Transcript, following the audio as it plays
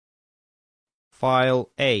File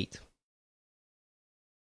 8.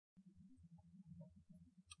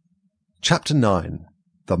 Chapter 9.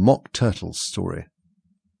 The Mock Turtle's Story.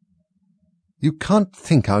 "You can't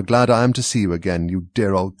think how glad I am to see you again, you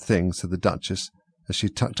dear old thing," said the Duchess, as she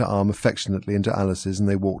tucked her arm affectionately into Alice's and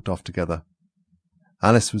they walked off together.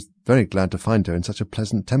 Alice was very glad to find her in such a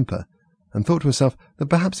pleasant temper, and thought to herself that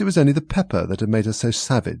perhaps it was only the pepper that had made her so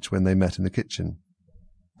savage when they met in the kitchen.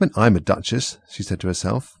 "When I'm a duchess," she said to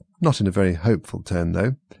herself, not in a very hopeful tone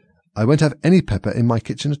though, "I won't have any pepper in my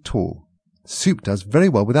kitchen at all. Soup does very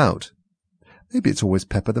well without. Maybe it's always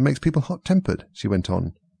pepper that makes people hot-tempered," she went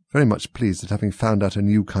on, very much pleased at having found out a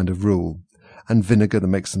new kind of rule, "and vinegar that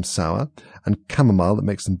makes them sour, and chamomile that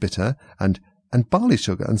makes them bitter, and barley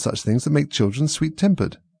sugar and such things that make children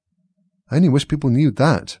sweet-tempered. I only wish people knew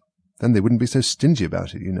that. Then they wouldn't be so stingy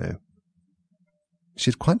about it, you know." She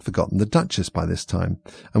had quite forgotten the Duchess by this time,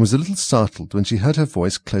 and was a little startled when she heard her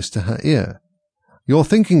voice close to her ear. "You're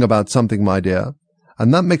thinking about something, my dear,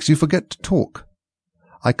 and that makes you forget to talk.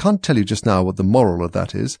 I can't tell you just now what the moral of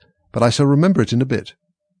that is, but I shall remember it in a bit."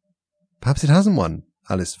 "Perhaps it hasn't one,"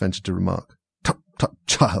 Alice ventured to remark. "Tut, tut,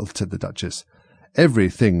 child," said the Duchess.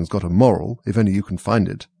 "Everything's got a moral, if only you can find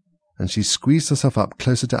it," and she squeezed herself up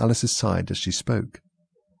closer to Alice's side as she spoke.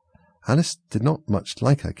 Alice did not much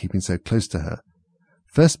like her keeping so close to her,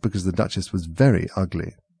 first because the Duchess was very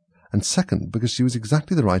ugly, and second because she was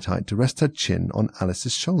exactly the right height to rest her chin on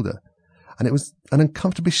Alice's shoulder, and it was an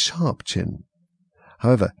uncomfortably sharp chin.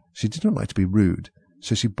 However, she did not like to be rude,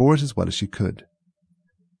 so she bore it as well as she could.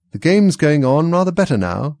 "The game's going on rather better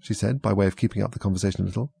now," she said, by way of keeping up the conversation a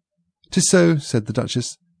little. "'Tis so," said the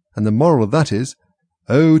Duchess, "and the moral of that is,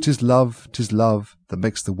 'Oh, 'tis love, that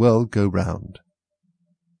makes the world go round.'"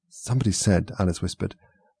 "Somebody said," Alice whispered,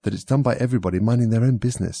 "that it's done by everybody minding their own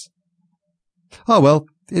business." "Ah, well,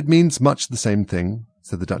 it means much the same thing,"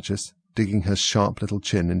 said the Duchess, digging her sharp little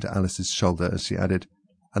chin into Alice's shoulder as she added,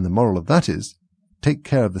 "and the moral of that is, take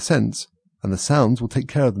care of the sense, and the sounds will take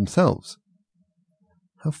care of themselves."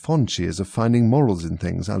 How fond she is of finding morals in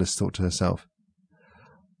things, Alice thought to herself.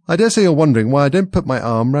 "I dare say you're wondering why I don't put my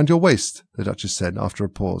arm round your waist," the Duchess said after a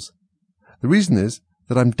pause. "The reason is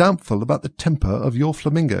that I'm doubtful about the temper of your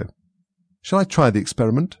flamingo. Shall I try the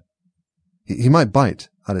experiment?" He might bite,"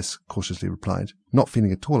 Alice cautiously replied, not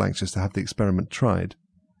feeling at all anxious to have the experiment tried.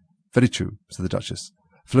 "Very true," said the Duchess.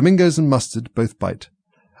 "Flamingos and mustard both bite,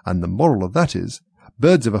 and the moral of that is,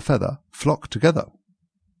 birds of a feather flock together."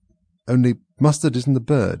 "Only mustard isn't a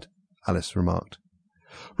bird," Alice remarked.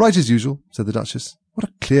 "Right as usual," said the Duchess. "What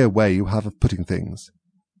a clear way you have of putting things."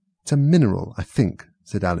 "It's a mineral, I think,"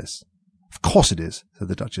 said Alice. "Of course it is," said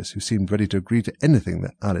the Duchess, who seemed ready to agree to anything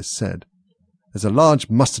that Alice said. "There's a large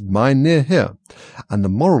mustard mine near here, and the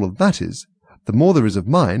moral of that is, the more there is of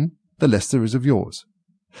mine, the less there is of yours."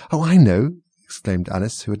 "Oh, I know," exclaimed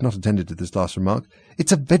Alice, who had not attended to this last remark.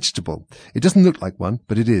 "It's a vegetable. It doesn't look like one,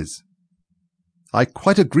 but it is." "I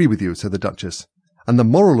quite agree with you," said the Duchess, "and the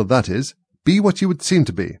moral of that is, be what you would seem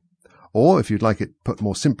to be. Or, if you'd like it put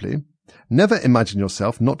more simply, never imagine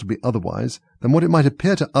yourself not to be otherwise than what it might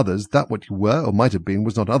appear to others that what you were or might have been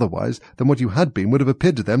was not otherwise than what you had been would have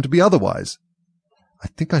appeared to them to be otherwise." "I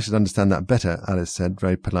think I should understand that better," Alice said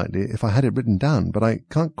very politely, "if I had it written down, but I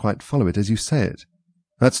can't quite follow it as you say it."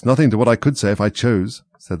 "That's nothing to what I could say if I chose,"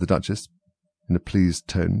 said the Duchess, in a pleased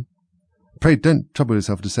tone. "Pray don't trouble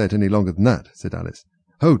yourself to say it any longer than that," said Alice.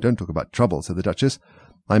 "Oh, don't talk about trouble," said the Duchess.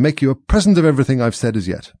 "I make you a present of everything I've said as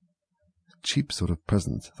yet." Cheap sort of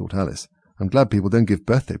present, thought Alice. I'm glad people don't give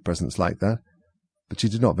birthday presents like that. But she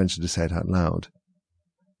did not venture to say it out loud.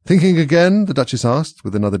 "Thinking again?" the Duchess asked,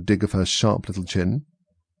 with another dig of her sharp little chin.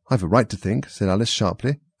 "I've a right to think," said Alice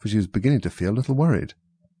sharply, for she was beginning to feel a little worried.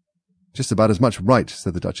 "Just about as much right,"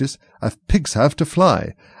 said the Duchess, "as pigs have to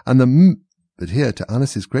fly, and the But here, to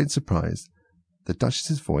Alice's great surprise, the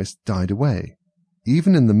Duchess's voice died away,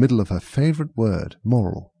 even in the middle of her favourite word,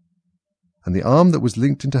 moral, and the arm that was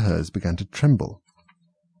linked into hers began to tremble.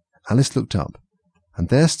 Alice looked up, and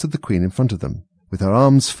there stood the Queen in front of them, with her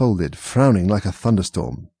arms folded, frowning like a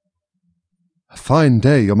thunderstorm. "A fine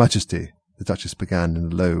day, Your Majesty," the Duchess began in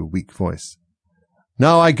a low, weak voice.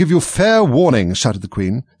 "Now I give you fair warning," shouted the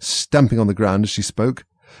Queen, stamping on the ground as she spoke.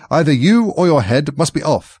 "Either you or your head must be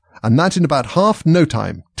off, and that in about half no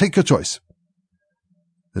time. Take your choice."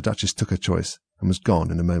 The Duchess took her choice, and was gone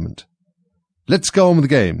in a moment. "Let's go on with the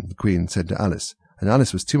game," the Queen said to Alice, and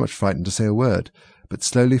Alice was too much frightened to say a word, but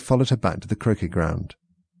slowly followed her back to the croquet ground.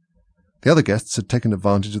 The other guests had taken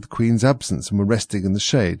advantage of the Queen's absence and were resting in the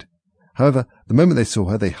shade. However, the moment they saw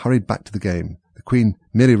her, they hurried back to the game, the Queen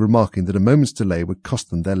merely remarking that a moment's delay would cost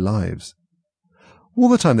them their lives. All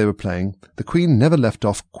the time they were playing, the Queen never left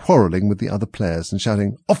off quarrelling with the other players and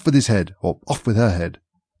shouting, "Off with his head," or "Off with her head."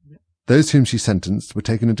 Those whom she sentenced were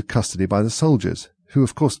taken into custody by the soldiers, who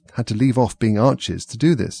of course had to leave off being archers to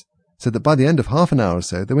do this, so that by the end of half an hour or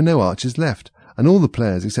so there were no archers left, and all the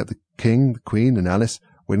players except the King, the Queen, and Alice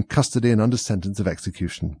were in custody and under sentence of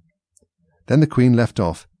execution. Then the Queen left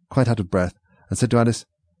off, quite out of breath, and said to Alice,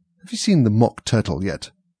 "Have you seen the mock turtle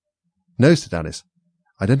yet?" "No," said Alice.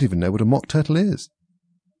 "I don't even know what a mock turtle is."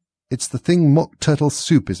 "It's the thing mock turtle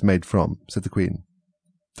soup is made from," said the Queen.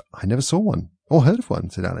 "I never saw one, or heard of one,"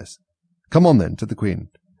 said Alice. "Come on then," said the Queen,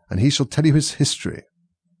 "and he shall tell you his history."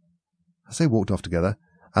 As they walked off together,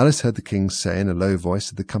 Alice heard the King say in a low voice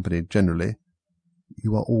to the company generally,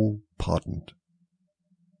 "You are all pardoned."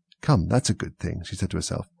 "Come, that's a good thing," she said to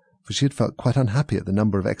herself, for she had felt quite unhappy at the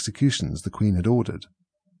number of executions the Queen had ordered.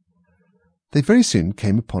 They very soon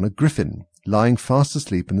came upon a griffin, lying fast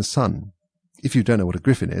asleep in the sun. If you don't know what a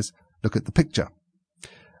griffin is, look at the picture.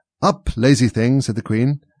 "Up, lazy thing," said the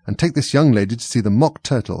Queen, "and take this young lady to see the mock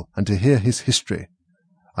turtle and to hear his history.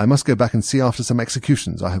 I must go back and see after some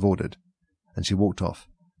executions I have ordered." And she walked off,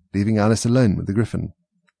 leaving Alice alone with the griffin.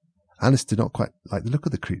 Alice did not quite like the look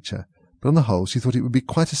of the creature, but on the whole she thought it would be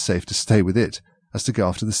quite as safe to stay with it as to go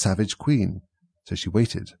after the savage Queen, so she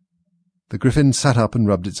waited. The griffin sat up and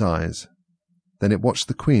rubbed its eyes. Then it watched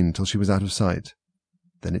the Queen till she was out of sight.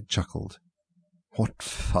 Then it chuckled. "What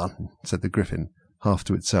fun," said the griffin, half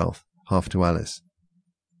to itself, half to Alice.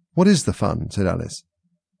 "What is the fun?" said Alice.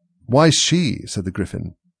 "Why, she," said the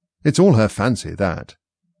griffin. "It's all her fancy, that.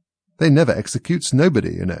 They never executes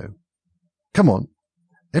nobody, you know. Come on."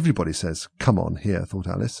 Everybody says "come on" here, thought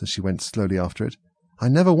Alice, as she went slowly after it. I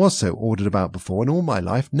never was so ordered about before in all my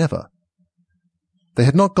life, never. They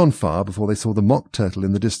had not gone far before they saw the mock turtle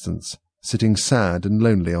in the distance, sitting sad and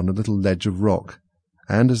lonely on a little ledge of rock,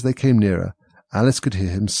 and as they came nearer, Alice could hear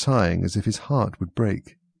him sighing as if his heart would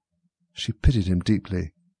break. She pitied him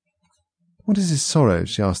deeply. "What is his sorrow?"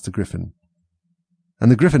 she asked the griffin. And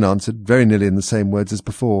the griffin answered, very nearly in the same words as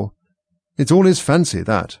before, "It's all his fancy,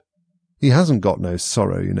 that. He hasn't got no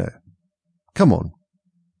sorrow, you know. Come on."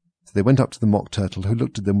 So they went up to the mock turtle, who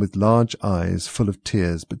looked at them with large eyes full of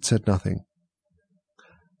tears, but said nothing.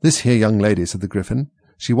 "This here young lady," said the griffin,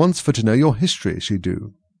 "she wants for to know your history, she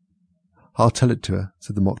do." "I'll tell it to her,"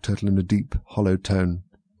 said the mock turtle in a deep, hollow tone.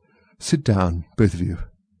 "Sit down, both of you,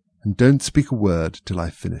 and don't speak a word till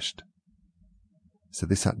I've finished." So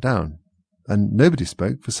they sat down, and nobody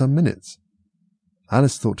spoke for some minutes.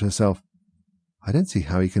 Alice thought to herself, "I don't see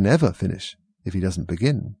how he can ever finish if he doesn't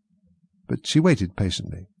begin." But she waited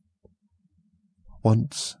patiently.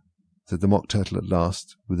 "Once," said the mock turtle at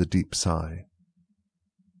last, with a deep sigh,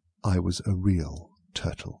 "I was a real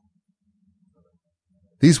turtle."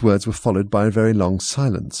 These words were followed by a very long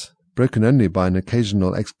silence, broken only by an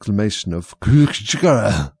occasional exclamation of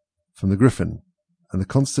 "Kuk-chikara" from the griffin, and the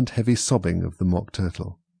constant heavy sobbing of the mock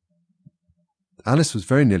turtle. Alice was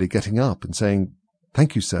very nearly getting up and saying,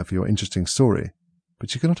 "Thank you, sir, for your interesting story,"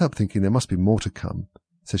 but she could not help thinking there must be more to come,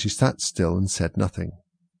 so she sat still and said nothing.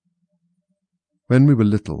 "When we were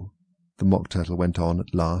little," the mock turtle went on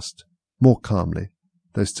at last, more calmly,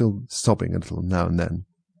 though still sobbing a little now and then,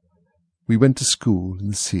 "we went to school in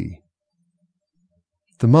the sea.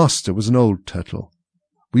 The master was an old turtle.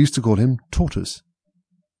 We used to call him Tortoise."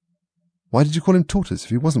 "Why did you call him Tortoise if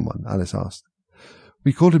he wasn't one?" Alice asked.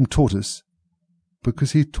 "We called him Tortoise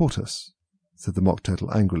because he taught us," said the mock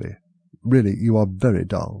turtle angrily. "Really, you are very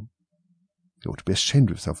dull." "You ought to be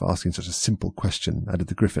ashamed of yourself for asking such a simple question," added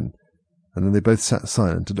the griffin, and then they both sat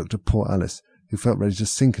silent and looked at poor Alice, who felt ready to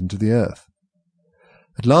sink into the earth.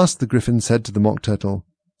 At last the griffin said to the mock turtle,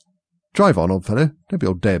 "Drive on, old fellow, don't be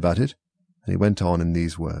all day about it," and he went on in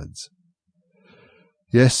these words.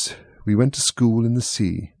 "Yes, we went to school in the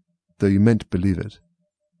sea, though you mayn't believe it."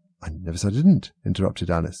 "I never said I didn't," interrupted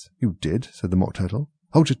Alice. "You did," said the mock turtle.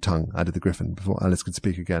 "Hold your tongue," added the griffin, before Alice could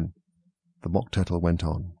speak again. The mock turtle went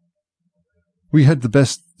on. "We had the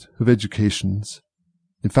best of educations.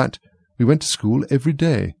 In fact, we went to school every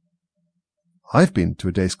day." "I've been to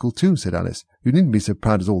a day school too," said Alice. "You needn't be so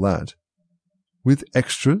proud as all that." "With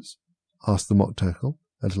extras?" asked the mock turtle,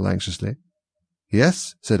 a little anxiously.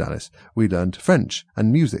 "Yes," said Alice. "We learned French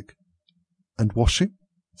and music." "And washing?"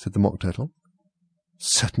 said the mock turtle.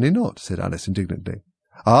 "Certainly not," said Alice indignantly.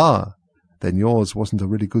 "Ah, then yours wasn't a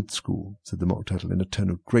really good school," said the mock turtle in a tone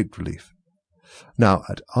of great relief. "Now,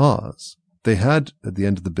 at ours, they had, at the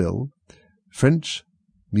end of the bill, French,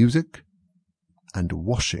 music, and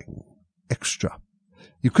washing, extra.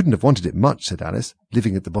 You couldn't have wanted it much," said Alice,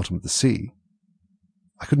 "living at the bottom of the sea."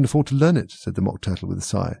 "I couldn't afford to learn it," said the mock turtle with a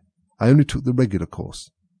sigh. "I only took the regular course."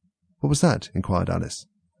 What was that? Inquired Alice.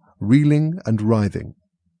 Reeling and writhing.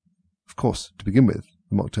 Of course, to begin with,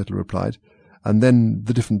 the Mock Turtle replied, and then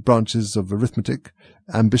the different branches of arithmetic,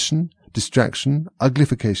 ambition, distraction,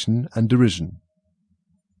 uglification, and derision.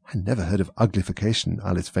 I never heard of uglification,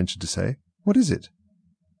 Alice ventured to say. What is it?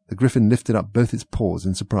 The Gryphon lifted up both its paws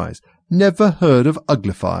in surprise. Never heard of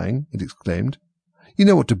uglifying? It exclaimed. You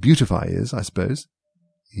know what to beautify is, I suppose?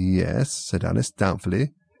 Yes, said Alice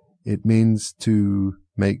doubtfully. It means to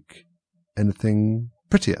make anything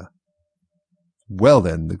prettier. Well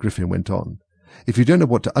then, the Gryphon went on, if you don't know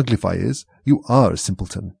what to uglify is, you are a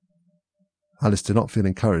simpleton. Alice did not feel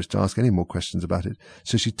encouraged to ask any more questions about it,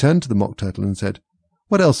 so she turned to the Mock Turtle and said,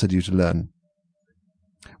 What else had you to learn?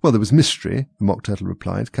 Well, there was mystery, the Mock Turtle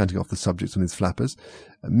replied, counting off the subjects on his flappers.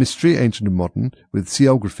 Mystery, ancient and modern, with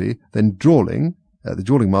seography, then drawling. The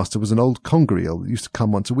drawling master was an old conger eel that used to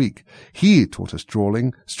come once a week. He taught us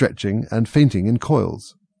drawling, stretching, and fainting in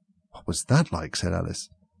coils. What was that like? Said Alice.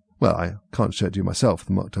 Well, I can't show it to you myself,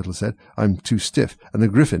 the Mock Turtle said. I'm too stiff, and the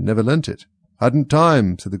Gryphon never learnt it. Hadn't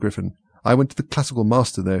time, said the Gryphon. I went to the classical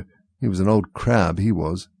master, though. He was an old crab, he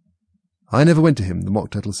was. I never went to him, the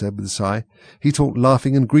Mock Turtle said with a sigh. He taught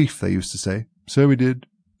laughing and grief, they used to say. So we did,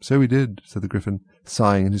 said the Gryphon,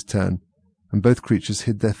 sighing in his turn, and both creatures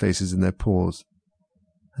hid their faces in their paws.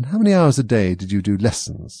 And how many hours a day did you do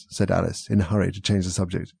lessons? Said Alice, in a hurry to change the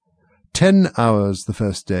subject. 10 hours the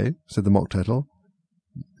first day, said the Mock Turtle.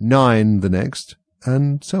 9 the next,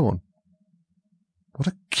 and so on. What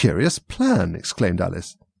a curious plan, exclaimed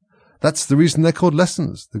Alice. That's the reason they're called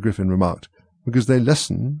lessons, the Gryphon remarked, because they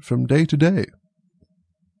lesson from day to day.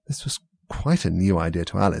 This was quite a new idea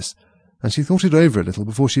to Alice, and she thought it over a little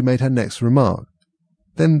before she made her next remark.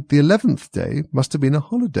 Then the 11th day must have been a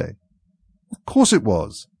holiday. Of course it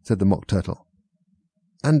was, said the Mock Turtle.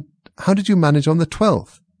 And how did you manage on the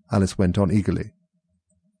 12th? Alice went on eagerly.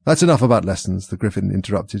 That's enough about lessons, the Gryphon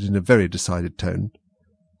interrupted in a very decided tone.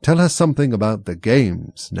 Tell her something about the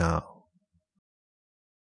games now.